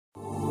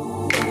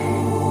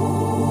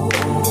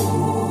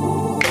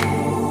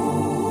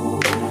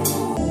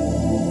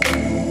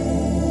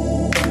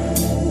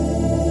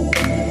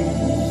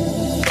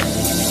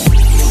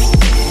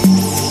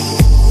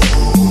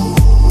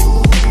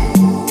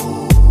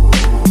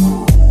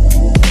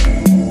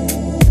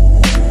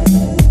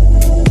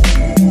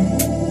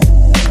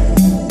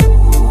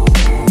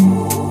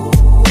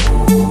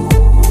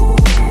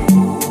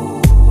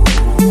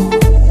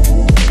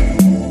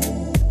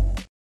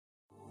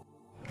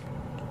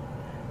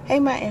Hey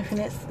my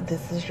infinites,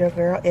 this is your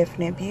girl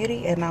Infinite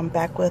Beauty and I'm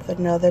back with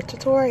another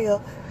tutorial.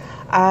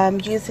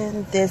 I'm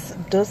using this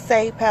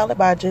Douce palette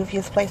by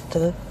Juvias Place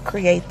to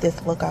create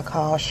this look I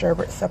call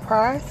Sherbert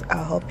Surprise.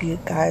 I hope you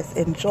guys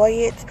enjoy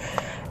it.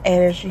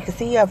 And as you can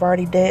see, I've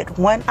already did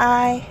one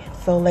eye,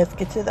 so let's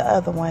get to the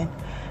other one.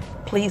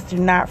 Please do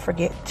not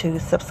forget to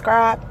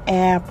subscribe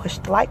and push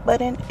the like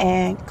button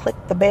and click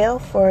the bell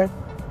for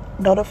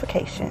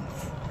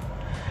notifications.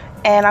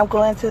 And I'm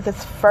going to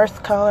this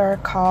first color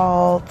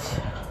called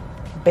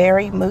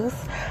Berry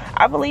Mousse.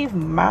 I believe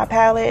my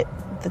palette,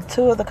 the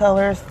two of the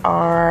colors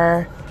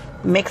are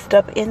mixed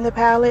up in the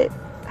palette,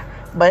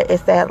 but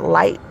it's that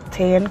light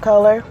tan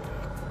color,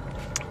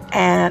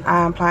 and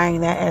I'm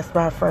applying that as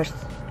my first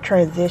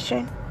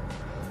transition.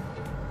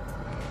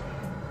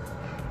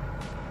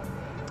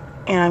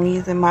 And I'm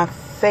using my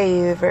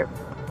favorite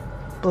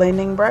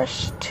blending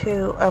brush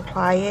to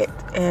apply it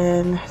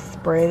and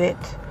spread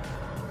it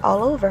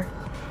all over.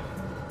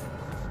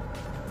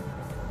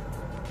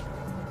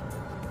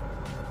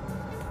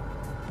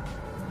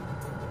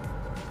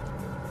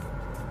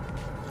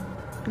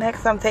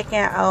 Next, I'm taking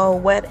a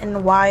Wet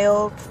n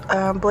Wild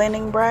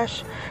blending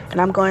brush, and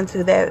I'm going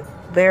to that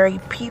very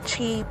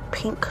peachy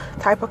pink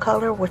type of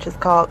color, which is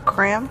called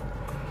Creme.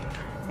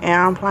 And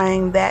I'm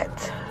applying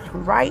that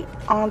right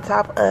on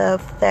top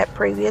of that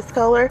previous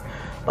color,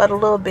 but a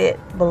little bit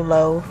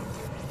below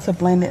to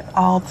blend it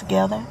all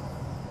together.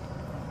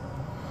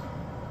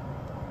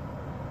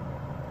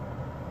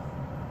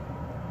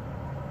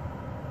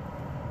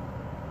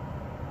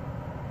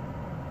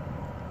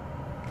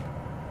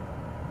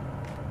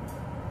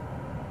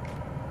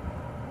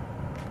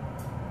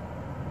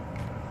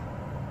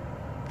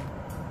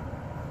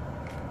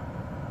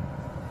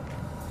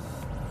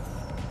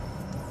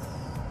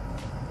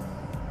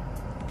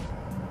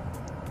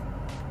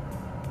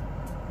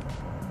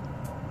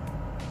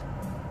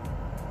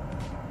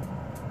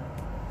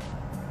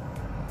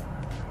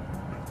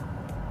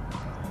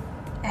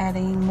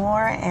 Adding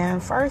more,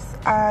 and first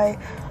I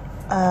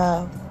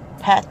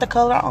pat the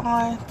color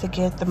on to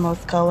get the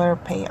most color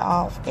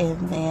payoff,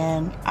 and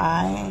then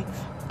I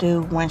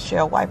do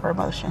windshield wiper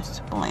motions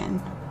to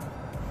blend.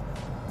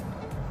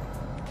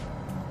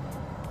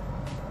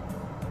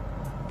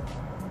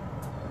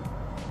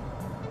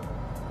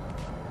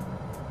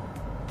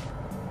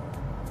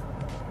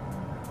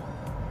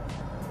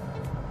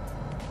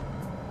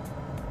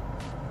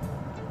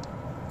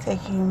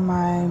 Taking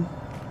my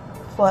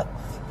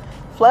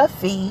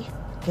fluffy,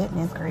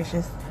 goodness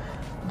gracious,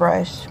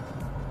 brush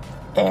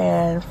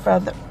and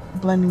further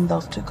blending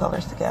those two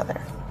colors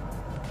together.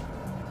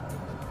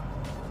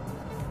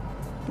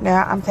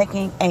 Now I'm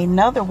taking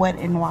another Wet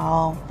n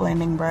Wild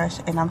blending brush,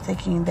 and I'm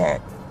taking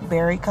that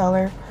berry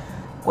color,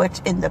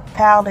 which in the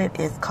palette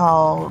is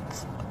called,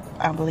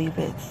 I believe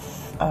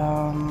it's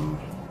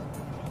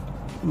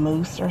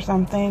mousse or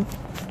something.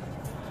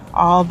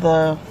 All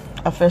the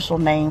official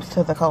names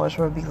to the colors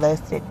will be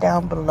listed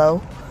down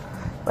below.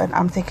 But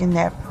I'm taking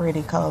that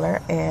pretty color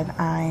and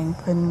I'm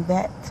putting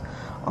that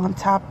on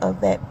top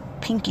of that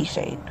pinky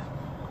shade.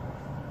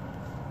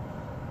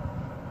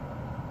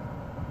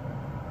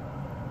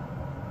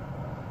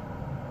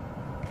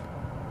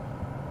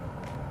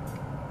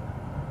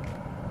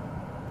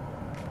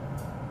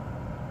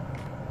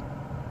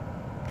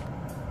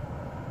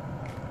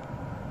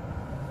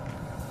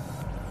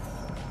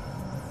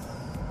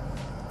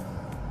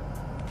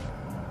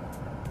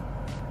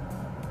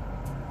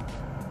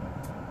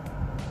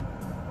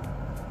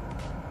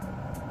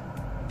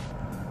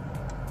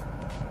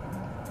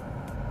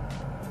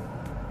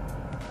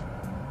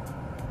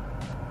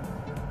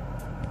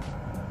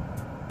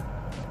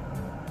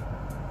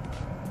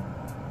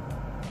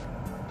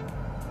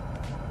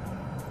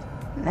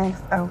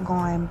 Next, I'm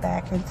going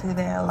back into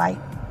that light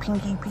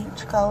pinky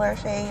peach color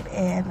shade,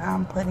 and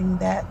I'm putting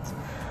that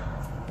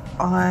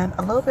on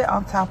a little bit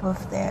on top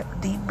of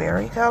that deep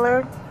berry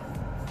color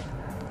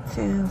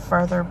to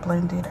further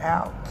blend it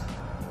out.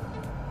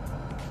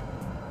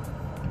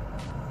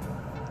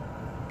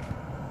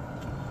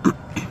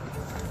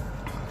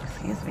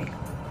 Excuse me.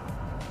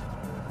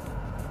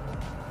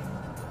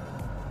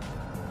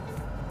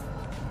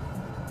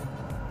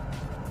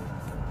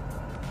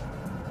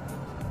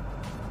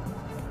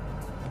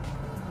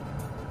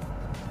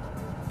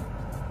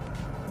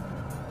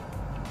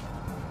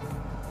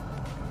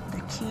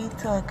 Key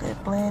to a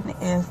good blend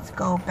is to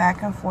go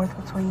back and forth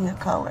between your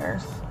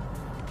colors.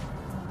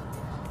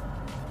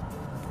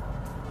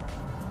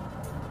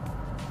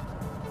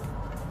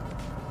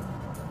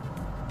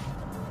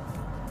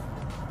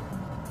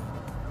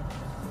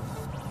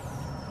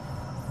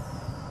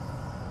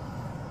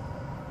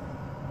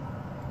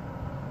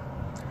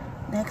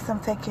 Next, I'm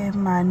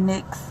taking my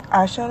NYX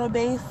eyeshadow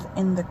base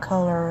in the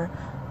color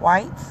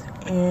white,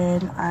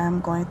 and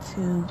I'm going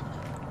to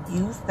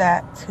use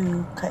that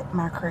to cut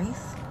my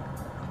crease.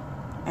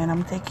 And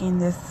I'm taking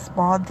this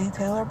small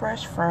detailer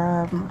brush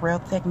from Real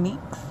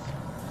Techniques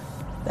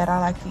that I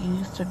like to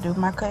use to do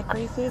my cut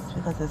creases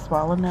because it's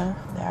small enough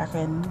that I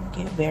can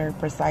get very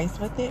precise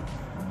with it.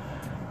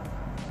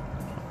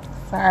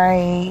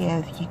 Sorry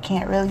if you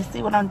can't really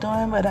see what I'm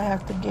doing, but I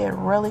have to get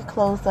really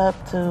close up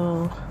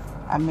to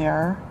a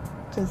mirror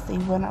to see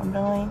what I'm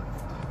doing.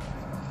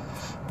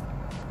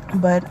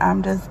 But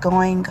I'm just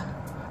going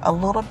a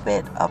little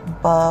bit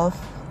above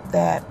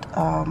that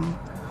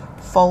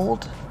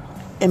fold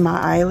in my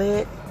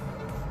eyelid.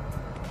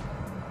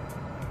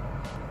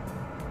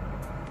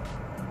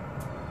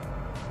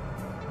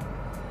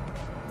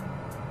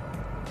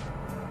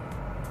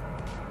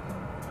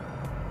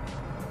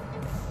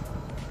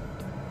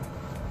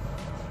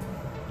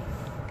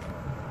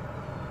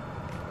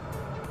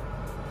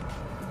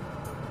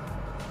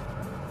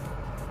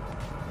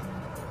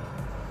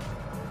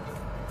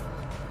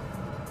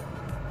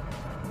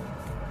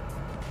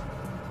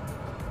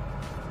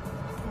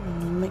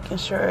 Making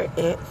sure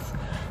it's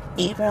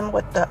even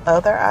with the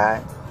other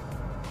eye,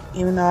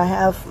 even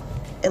though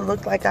it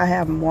looks like I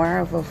have more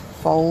of a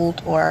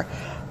fold or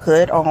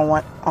hood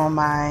on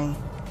my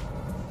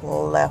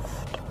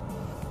left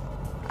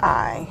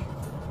eye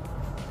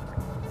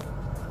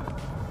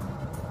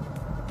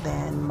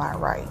than my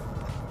right.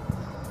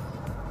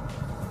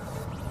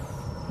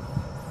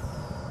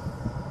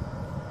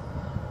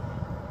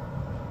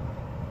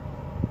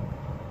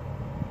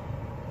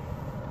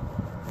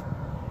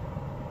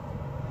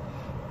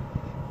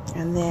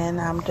 And then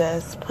I'm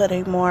just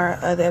putting more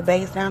of the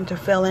base down to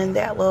fill in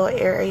that little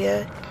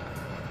area.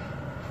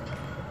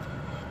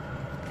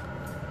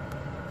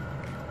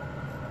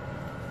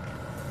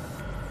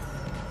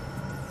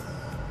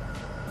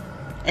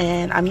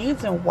 And I'm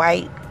using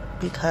white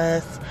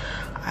because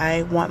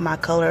I want my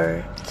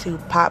color to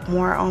pop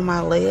more on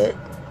my lid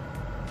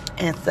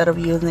instead of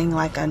using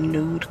like a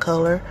nude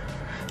color.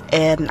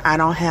 And I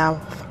don't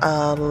have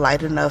a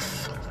light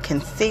enough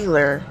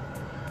concealer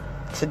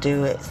to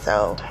do it,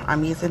 so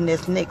I'm using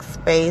this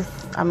NYX base.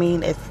 I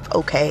mean, it's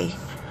okay,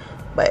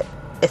 but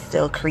it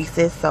still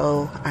creases,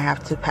 so I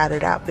have to pat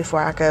it out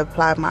before I can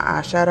apply my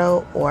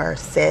eyeshadow or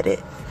set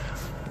it.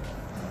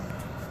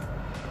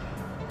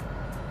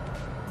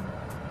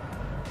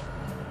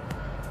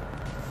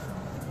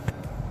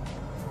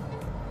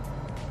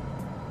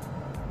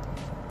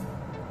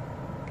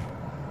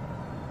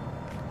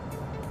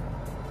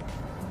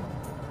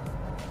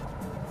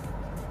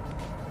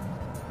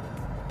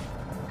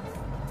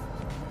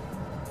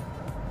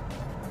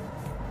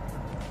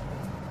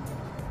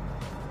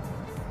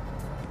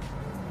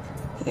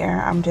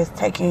 Here I'm just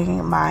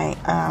taking my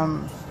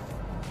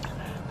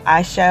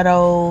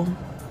eyeshadow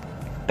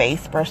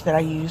base brush that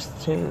I use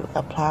to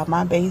apply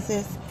my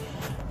bases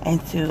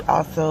and to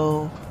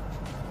also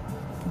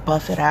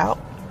buff it out,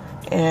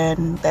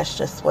 and that's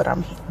just what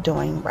I'm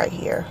doing right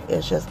here.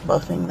 It's just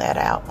buffing that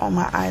out on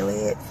my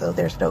eyelid so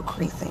there's no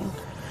creasing.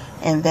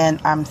 And then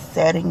I'm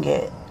setting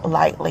it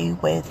lightly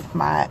with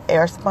my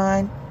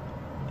Airspun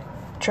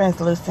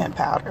translucent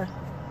powder.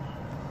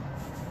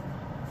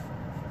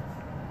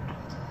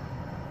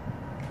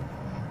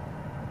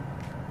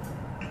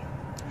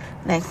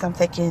 Next, I'm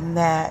taking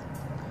that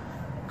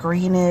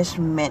greenish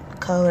mint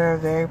color,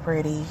 very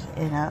pretty,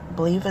 and I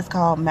believe it's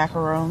called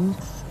macarons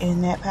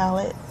in that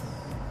palette.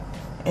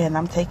 And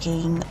I'm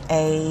taking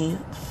a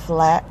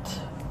flat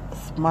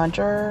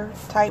sponger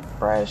type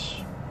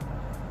brush,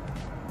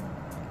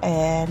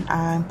 and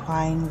I'm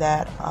applying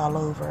that all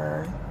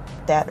over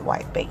that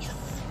white base.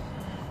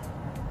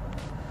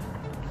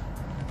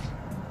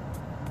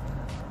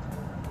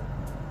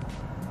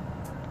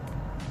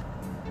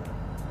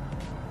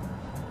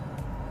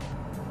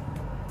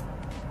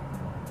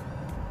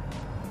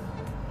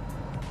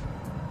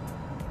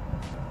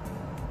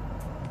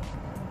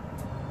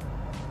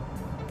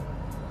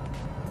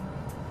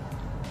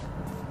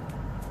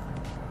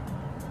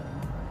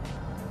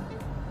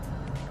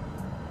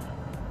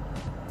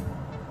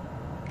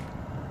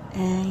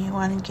 And you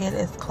want to get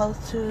as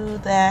close to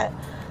that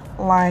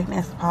line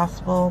as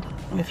possible.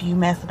 If you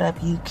mess it up,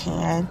 you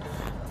can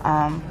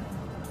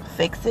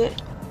fix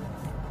it,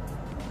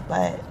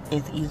 but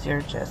it's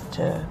easier just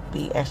to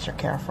be extra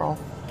careful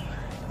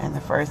in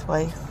the first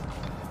place.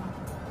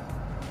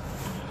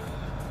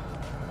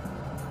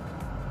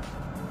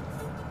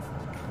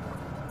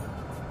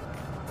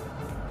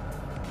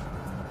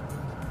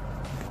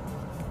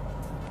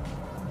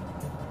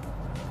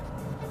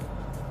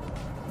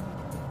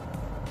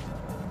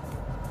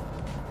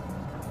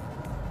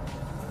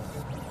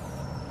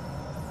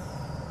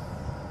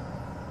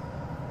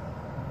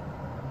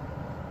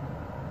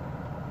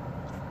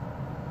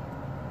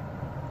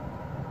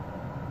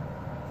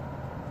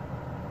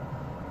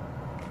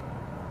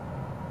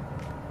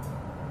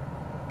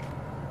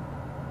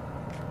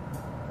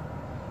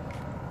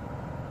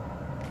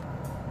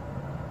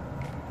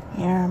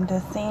 Here I'm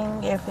just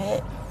seeing if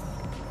it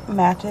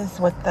matches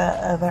with the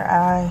other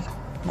eye,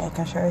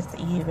 making sure it's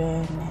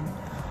even and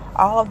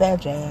all of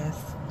that jazz.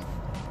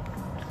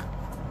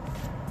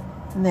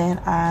 And then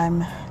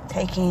I'm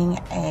taking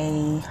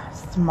a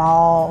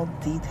small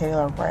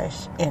detailer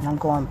brush and I'm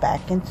going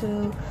back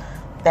into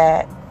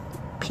that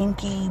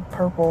pinky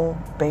purple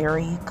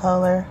berry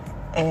color,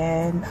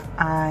 and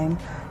I'm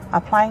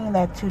applying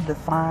that to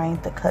define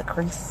the cut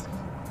crease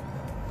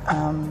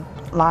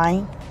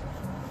line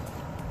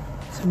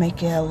to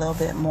make it a little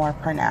bit more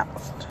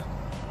pronounced.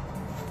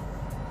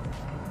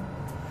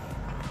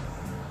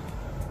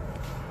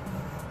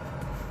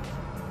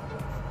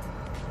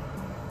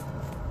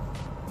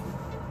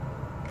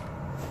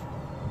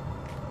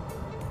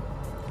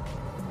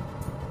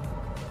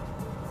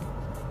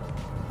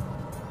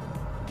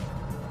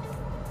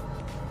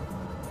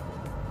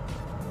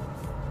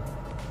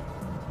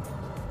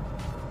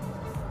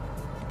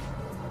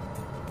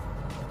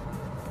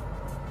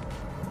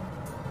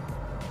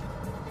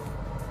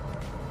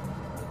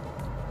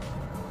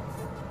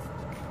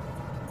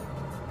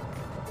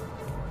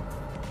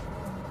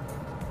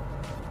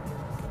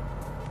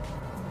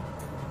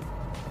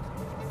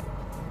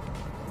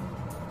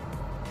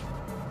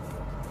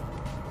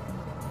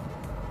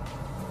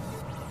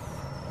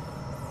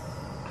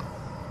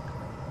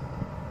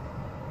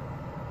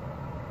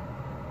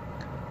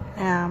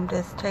 Now I'm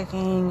just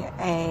taking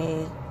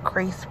a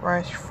crease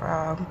brush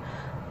from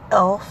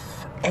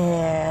Elf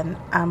and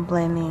I'm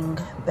blending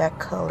that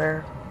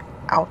color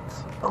out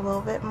a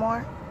little bit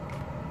more.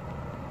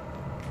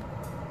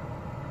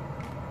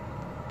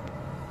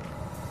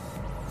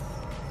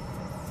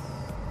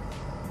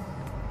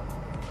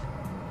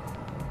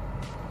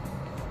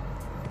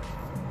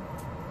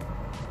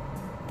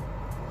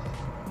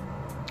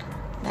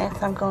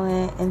 Next I'm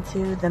going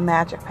into the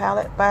Magic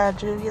Palette by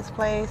Juvias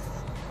Place.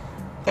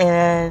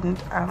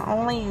 And I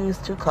only use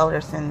 2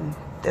 colors in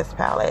this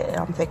palette.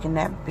 I'm taking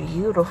that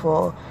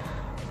beautiful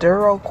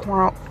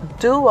duochrome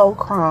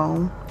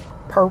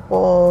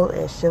purple.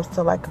 It shifts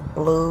to like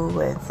blue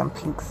and some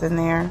pinks in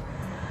there.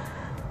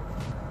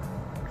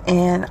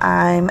 And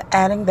I'm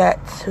adding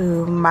that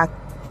to my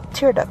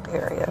tear duct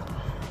area.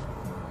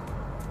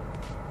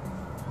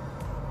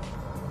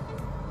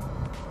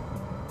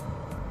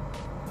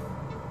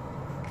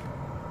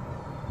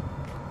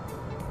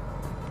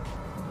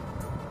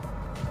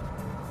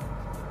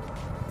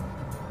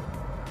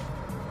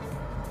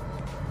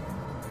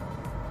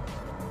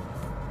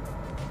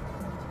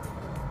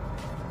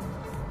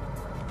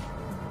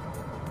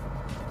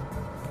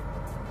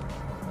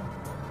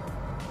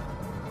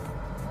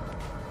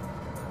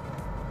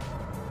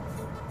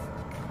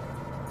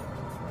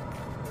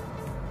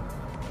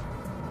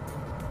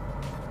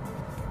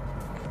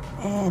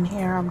 And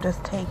here I'm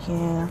just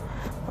taking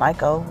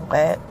like a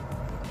wet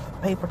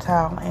paper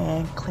towel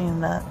and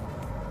cleaning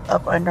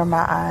up under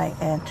my eye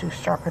and to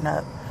sharpen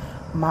up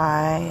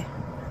my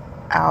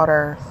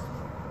outer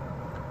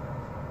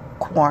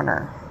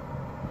corner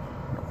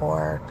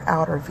or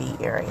outer V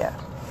area.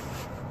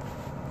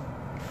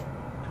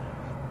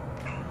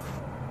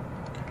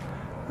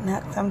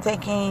 Next I'm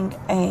taking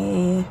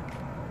a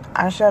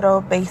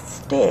eyeshadow base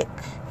stick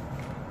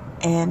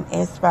and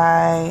it's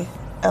by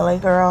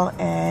Lagirl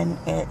and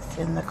it's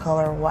in the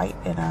color white,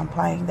 and I'm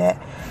applying that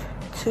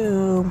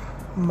to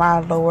my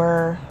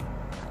lower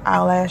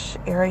eyelash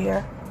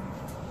area.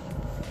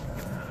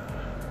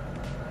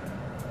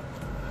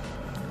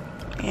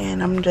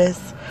 And I'm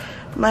just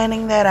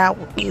blending that out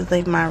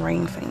using my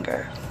ring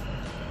finger.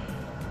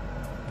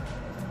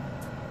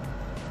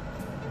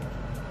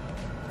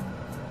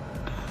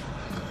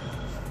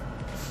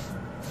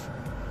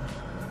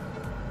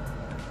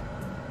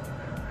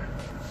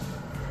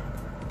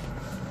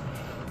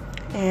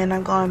 And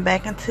I'm going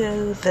back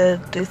into the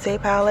Douce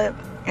palette,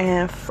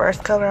 and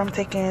first color I'm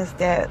taking is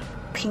that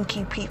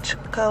pinky peach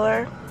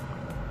color,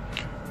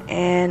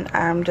 and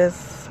I'm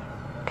just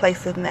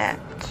placing that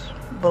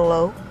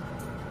below.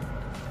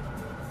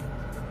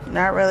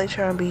 Not really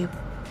trying to be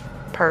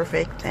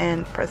perfect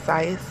and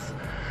precise.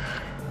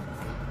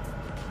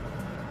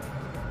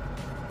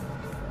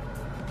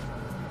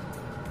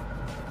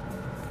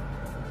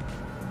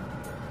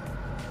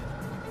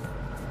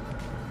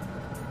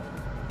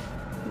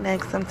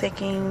 Next I'm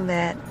taking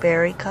that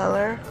berry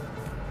color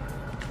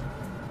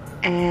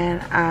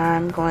and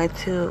I'm going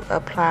to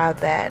apply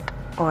that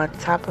on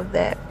top of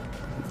that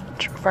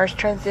first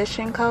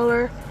transition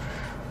color,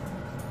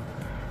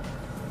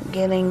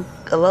 getting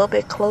a little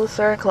bit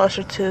closer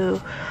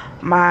to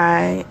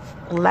my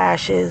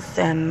lashes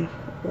and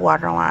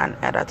waterline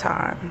at a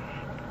time.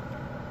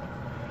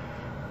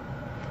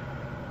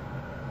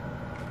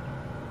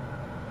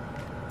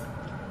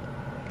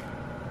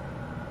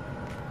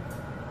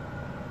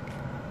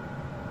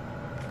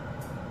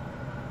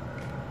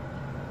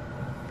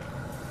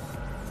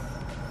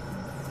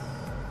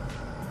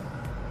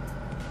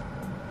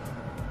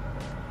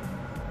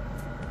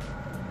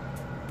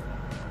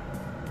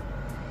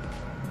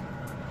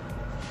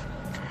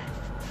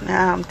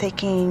 Now I'm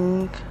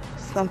taking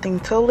something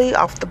totally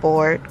off the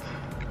board,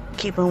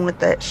 keeping with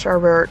that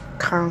Sherbert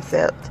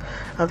concept.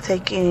 I'm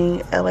taking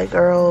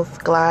Lagirl's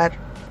Glide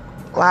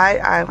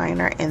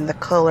eyeliner in the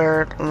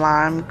color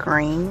lime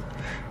green,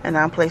 and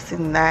I'm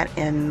placing that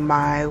in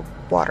my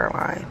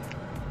waterline.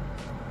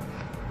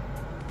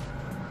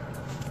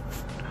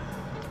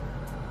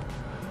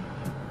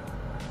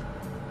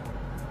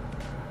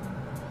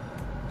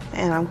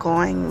 And I'm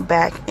going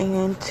back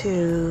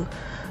into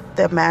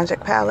the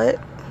Magic palette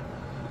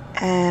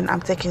And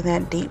I'm taking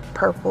that deep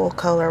purple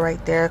color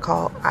right there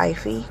called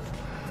Ivy.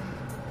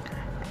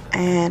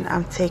 And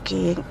I'm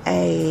taking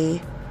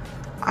a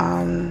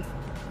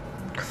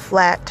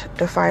flat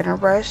definer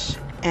brush,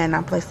 and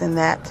I'm placing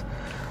that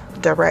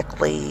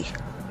directly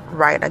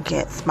right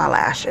against my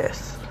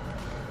lashes.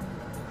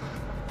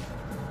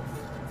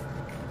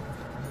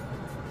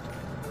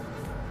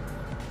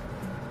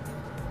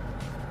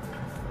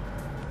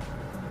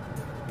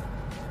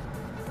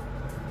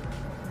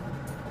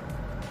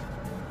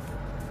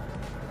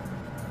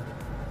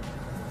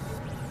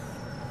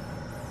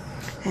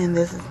 And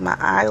this is my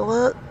eye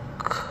look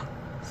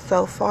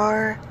so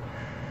far.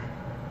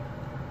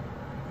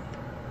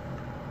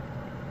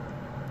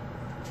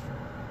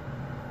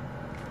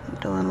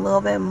 Doing a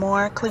little bit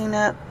more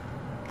cleanup.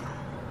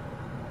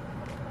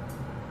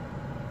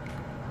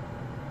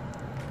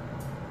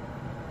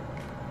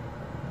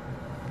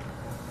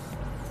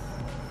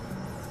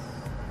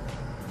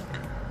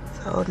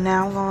 So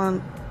now I'm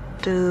going to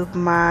do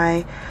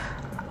my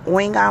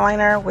wing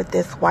eyeliner with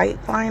this white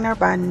liner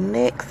by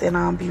NYX, and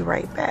I'll be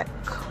right back.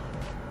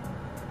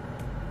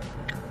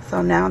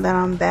 So now that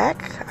I'm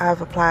back,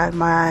 I've applied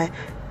my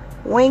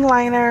wing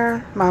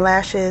liner, my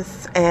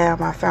lashes, and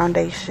my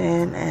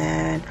foundation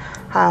and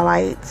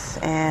highlights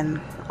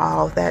and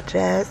all of that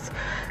jazz.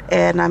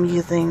 And I'm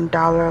using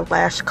Dollar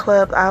Lash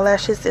Club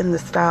eyelashes in the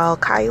style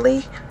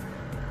Kylie.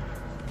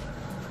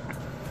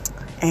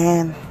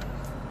 And to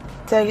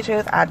tell you the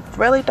truth, I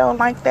really don't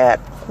like that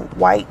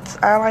white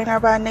eyeliner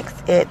by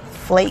NYX. It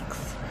flakes,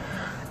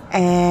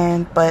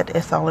 but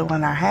it's the only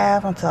one I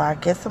have until I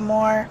get some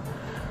more,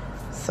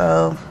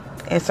 so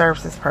it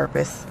serves its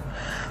purpose.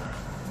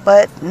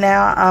 But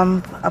now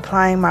I'm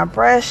applying my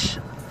blush,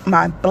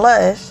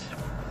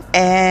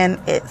 and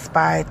it's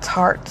by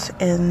Tarte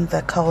in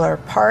the color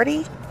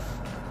Paaarty,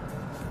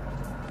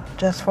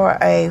 just for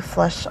a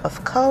flush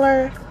of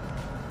color.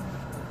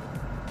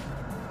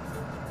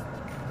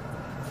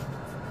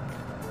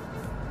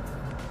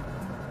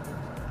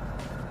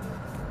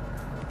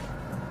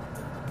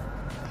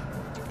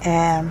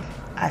 And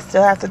I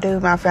still have to do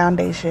my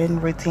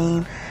foundation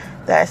routine.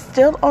 That's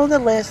still on the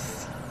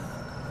list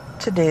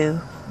to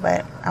do,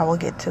 but I will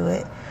get to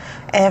it.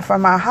 And for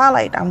my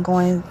highlight, I'm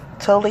going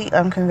totally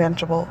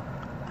unconventional.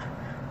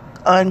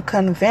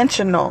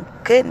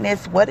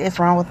 Goodness, what is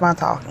wrong with my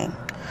talking?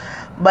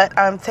 But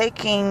I'm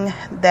taking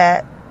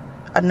that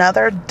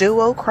another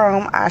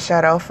duochrome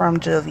eyeshadow from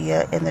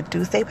Juvias in the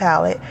Douce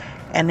palette,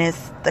 and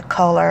it's the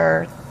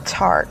color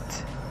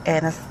Tarte,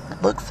 and it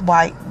looks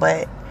white,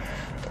 but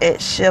it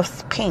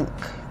shifts pink,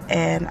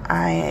 and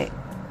I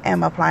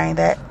am applying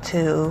that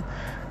to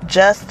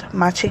just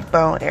my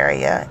cheekbone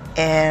area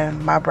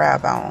and my brow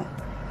bone.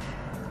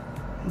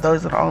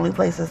 Those are the only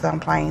places I'm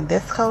applying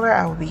this color.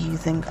 I will be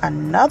using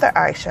another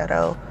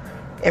eyeshadow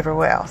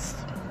everywhere else,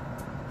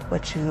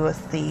 which you will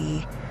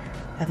see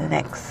in the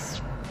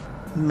next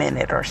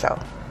minute or so.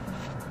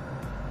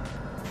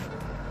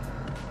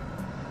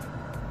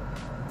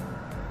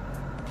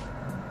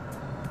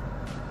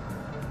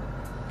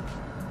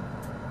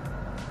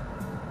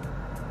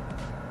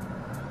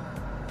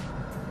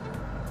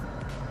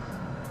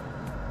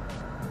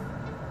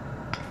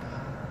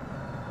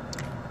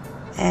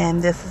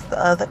 And this is the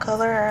other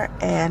color,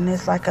 and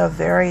it's like a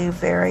very,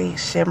 very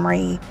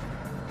shimmery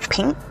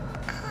pink,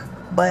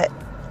 but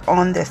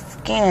on the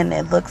skin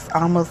it looks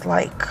almost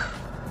like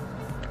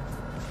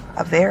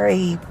a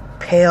very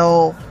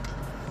pale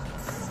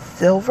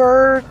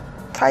silver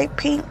type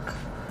pink.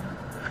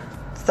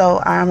 So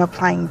I'm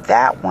applying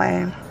that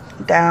one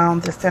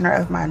down the center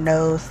of my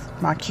nose,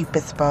 my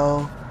cupid's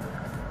bow,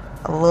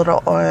 a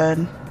little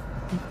on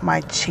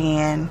my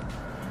chin,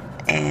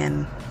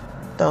 and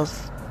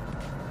those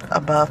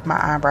above my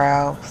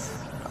eyebrows,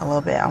 a little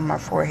bit on my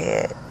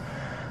forehead,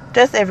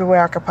 just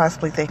everywhere I could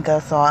possibly think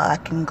of, so I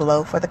can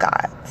glow for the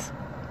gods.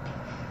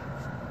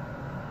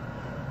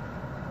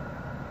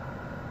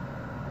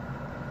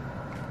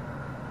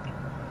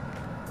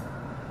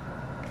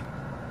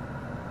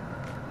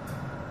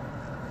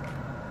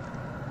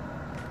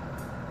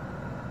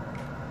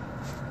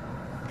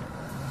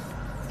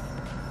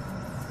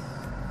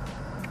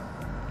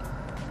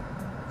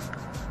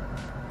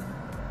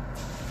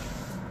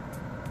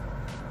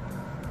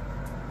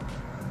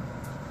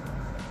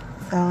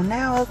 So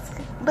now it's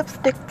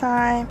lipstick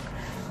time,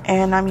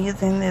 and I'm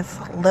using this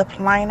lip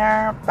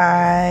liner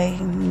by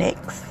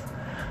NYX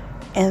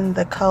in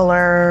the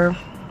color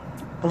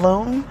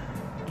Bloom.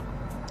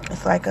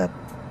 It's like a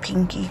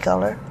pinky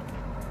color,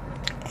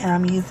 and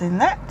I'm using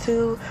that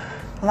to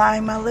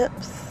line my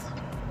lips.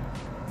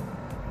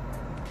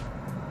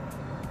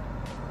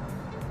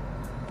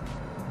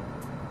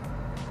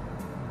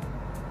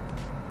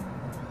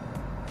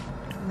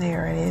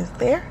 There it is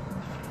there.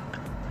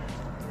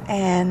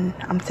 And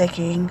I'm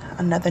taking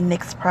another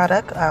NYX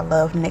product. I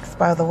love NYX,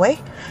 by the way.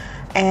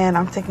 And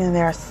I'm taking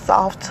their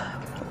soft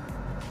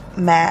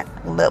matte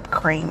lip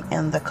cream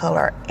in the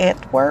color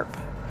Antwerp.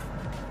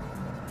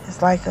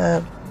 It's like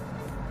a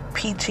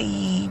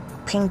peachy,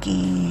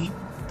 pinky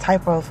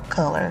type of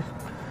color.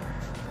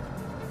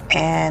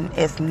 And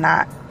it's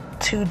not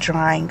too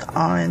drying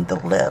on the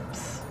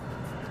lips.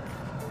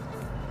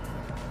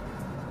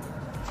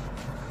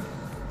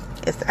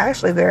 It's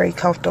actually very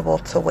comfortable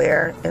to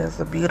wear. It's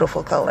a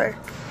beautiful color.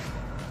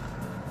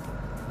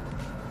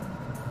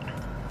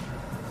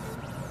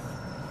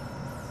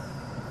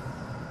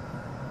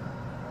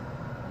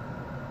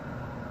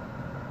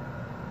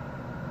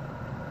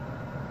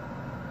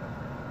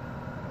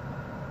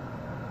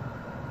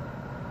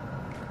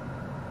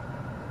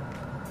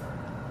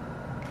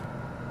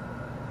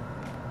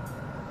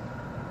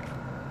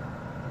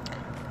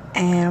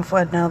 And for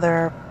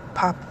another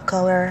pop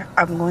color,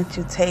 I'm going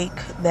to take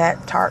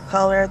that Tarte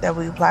color that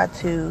we applied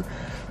to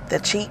the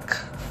cheek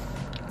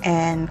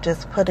and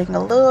just putting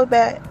a little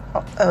bit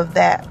of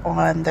that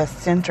on the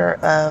center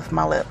of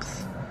my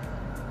lips.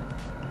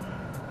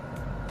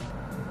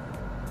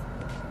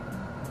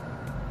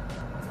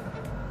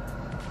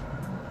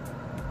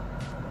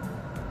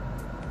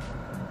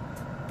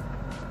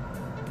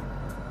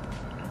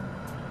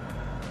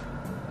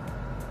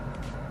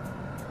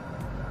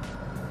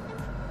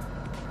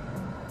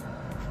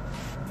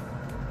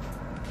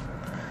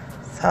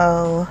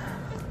 So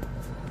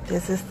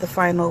this is the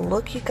final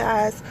look, you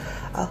guys.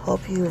 I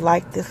hope you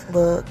like this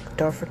look.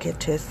 Don't forget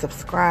to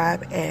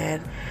subscribe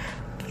and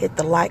hit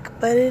the like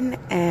button,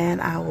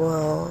 and I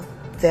will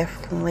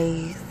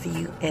definitely see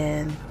you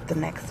in the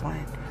next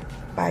one.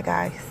 Bye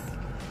guys.